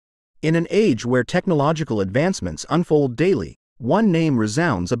In an age where technological advancements unfold daily, one name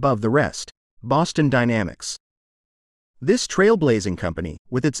resounds above the rest: Boston Dynamics. This trailblazing company,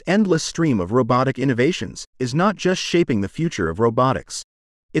 with its endless stream of robotic innovations, is not just shaping the future of robotics.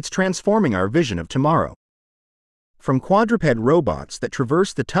 It's transforming our vision of tomorrow. From quadruped robots that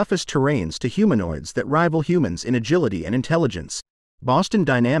traverse the toughest terrains to humanoids that rival humans in agility and intelligence, Boston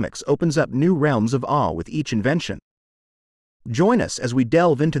Dynamics opens up new realms of awe with each invention. Join us as we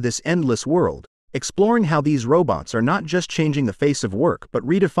delve into this endless world, exploring how these robots are not just changing the face of work but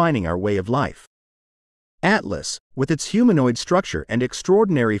redefining our way of life. Atlas, with its humanoid structure and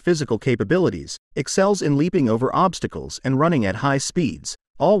extraordinary physical capabilities, excels in leaping over obstacles and running at high speeds,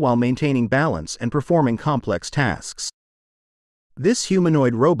 all while maintaining balance and performing complex tasks. This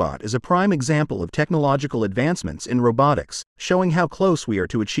humanoid robot is a prime example of technological advancements in robotics, showing how close we are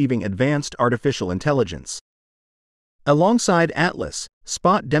to achieving advanced artificial intelligence. Alongside Atlas,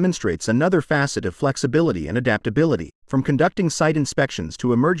 Spot demonstrates another facet of flexibility and adaptability, from conducting site inspections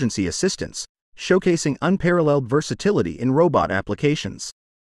to emergency assistance, showcasing unparalleled versatility in robot applications.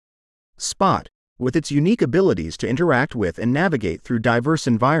 Spot, with its unique abilities to interact with and navigate through diverse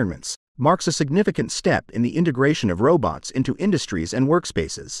environments, marks a significant step in the integration of robots into industries and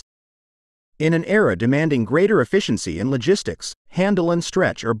workspaces. In an era demanding greater efficiency in logistics, Handle and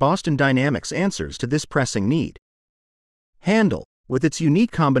Stretch are Boston Dynamics' answers to this pressing need. Handle, with its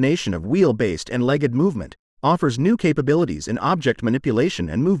unique combination of wheel-based and legged movement, offers new capabilities in object manipulation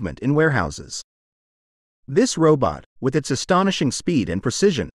and movement in warehouses. This robot, with its astonishing speed and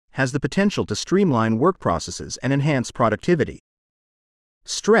precision, has the potential to streamline work processes and enhance productivity.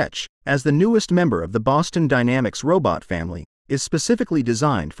 Stretch, as the newest member of the Boston Dynamics robot family, is specifically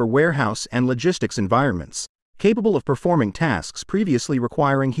designed for warehouse and logistics environments, capable of performing tasks previously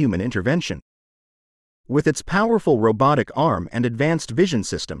requiring human intervention. With its powerful robotic arm and advanced vision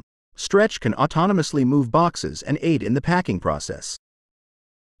system, Stretch can autonomously move boxes and aid in the packing process.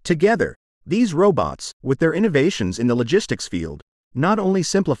 Together, these robots, with their innovations in the logistics field, not only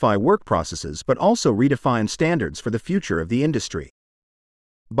simplify work processes but also redefine standards for the future of the industry.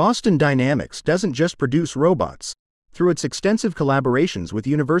 Boston Dynamics doesn't just produce robots. Through its extensive collaborations with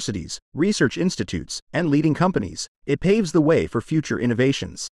universities, research institutes, and leading companies, it paves the way for future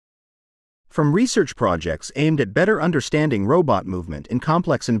innovations. From research projects aimed at better understanding robot movement in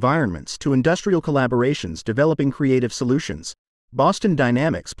complex environments to industrial collaborations developing creative solutions, Boston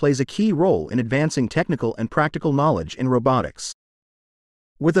Dynamics plays a key role in advancing technical and practical knowledge in robotics.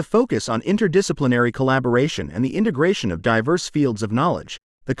 With a focus on interdisciplinary collaboration and the integration of diverse fields of knowledge,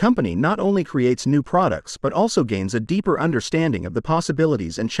 the company not only creates new products but also gains a deeper understanding of the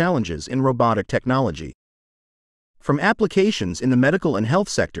possibilities and challenges in robotic technology. From applications in the medical and health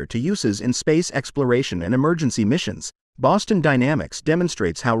sector to uses in space exploration and emergency missions, Boston Dynamics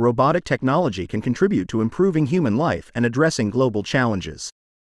demonstrates how robotic technology can contribute to improving human life and addressing global challenges.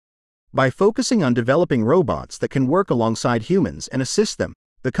 By focusing on developing robots that can work alongside humans and assist them,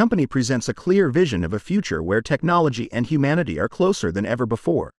 the company presents a clear vision of a future where technology and humanity are closer than ever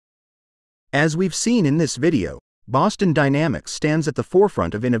before. As we've seen in this video, Boston Dynamics stands at the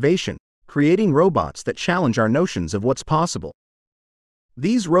forefront of innovation, creating robots that challenge our notions of what's possible.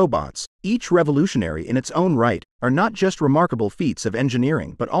 These robots, each revolutionary in its own right, are not just remarkable feats of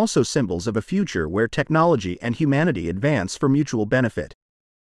engineering but also symbols of a future where technology and humanity advance for mutual benefit.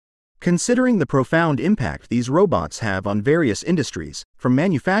 Considering the profound impact these robots have on various industries, from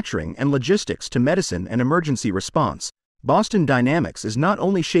manufacturing and logistics to medicine and emergency response, Boston Dynamics is not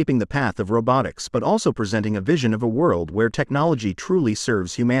only shaping the path of robotics but also presenting a vision of a world where technology truly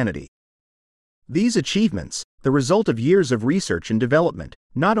serves humanity. These achievements, the result of years of research and development,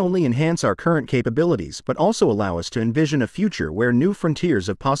 not only enhance our current capabilities but also allow us to envision a future where new frontiers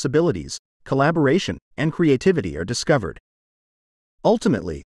of possibilities, collaboration, and creativity are discovered.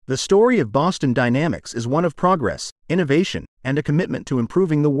 Ultimately, the story of Boston Dynamics is one of progress, innovation, and a commitment to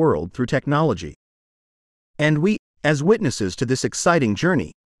improving the world through technology. And we, as witnesses to this exciting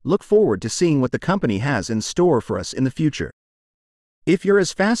journey, look forward to seeing what the company has in store for us in the future. If you're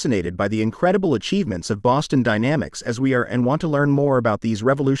as fascinated by the incredible achievements of Boston Dynamics as we are and want to learn more about these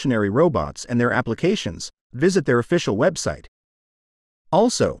revolutionary robots and their applications, visit their official website.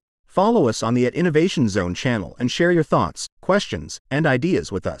 Also, follow us on the @Innovation Zone channel and share your thoughts, questions, and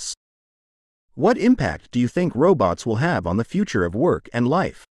ideas with us. What impact do you think robots will have on the future of work and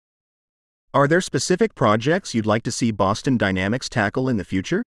life? Are there specific projects you'd like to see Boston Dynamics tackle in the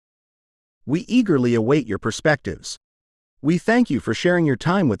future? We eagerly await your perspectives. We thank you for sharing your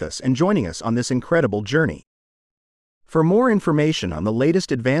time with us and joining us on this incredible journey. For more information on the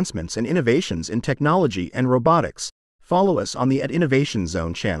latest advancements and innovations in technology and robotics, follow us on the @Innovation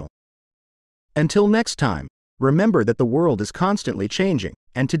Zone channel. Until next time, remember that the world is constantly changing,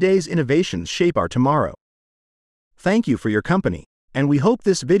 and today's innovations shape our tomorrow. Thank you for your company, and we hope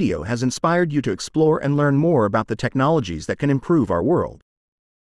this video has inspired you to explore and learn more about the technologies that can improve our world.